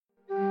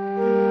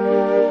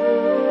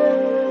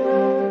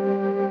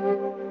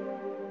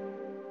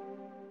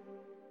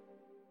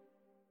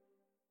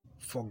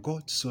For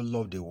God so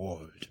loved the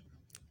world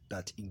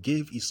that he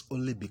gave his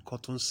only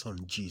begotten Son,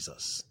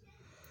 Jesus.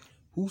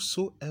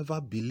 Whosoever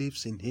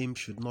believes in him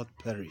should not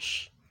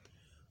perish,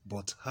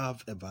 but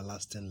have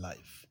everlasting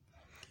life.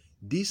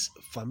 This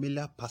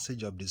familiar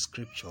passage of the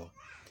scripture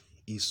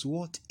is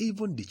what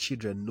even the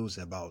children knows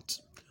about.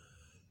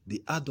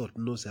 The adult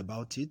knows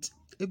about it.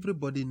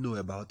 Everybody know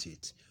about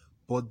it.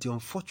 But the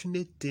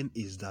unfortunate thing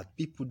is that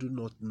people do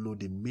not know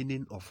the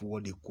meaning of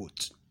what they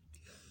quote.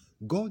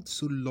 God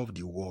so loved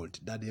the world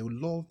that the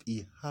love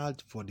he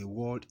had for the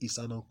world is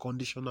an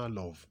unconditional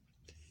love.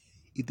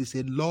 It is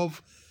a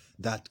love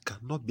that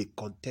cannot be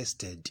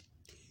contested.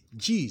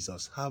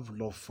 Jesus have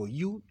love for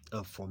you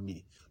and for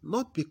me,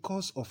 not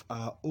because of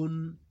our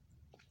own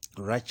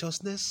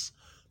righteousness,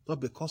 not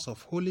because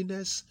of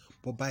holiness,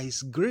 but by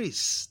his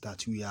grace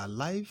that we are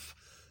alive,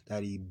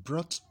 that he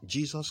brought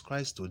Jesus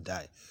Christ to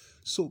die.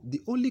 So the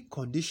only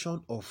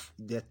condition of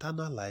the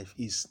eternal life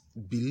is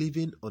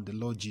believing on the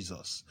Lord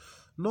Jesus,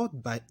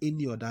 not by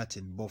any other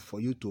thing, but for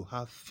you to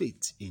have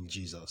faith in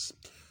Jesus.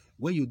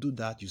 When you do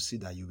that, you see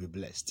that you'll be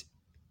blessed.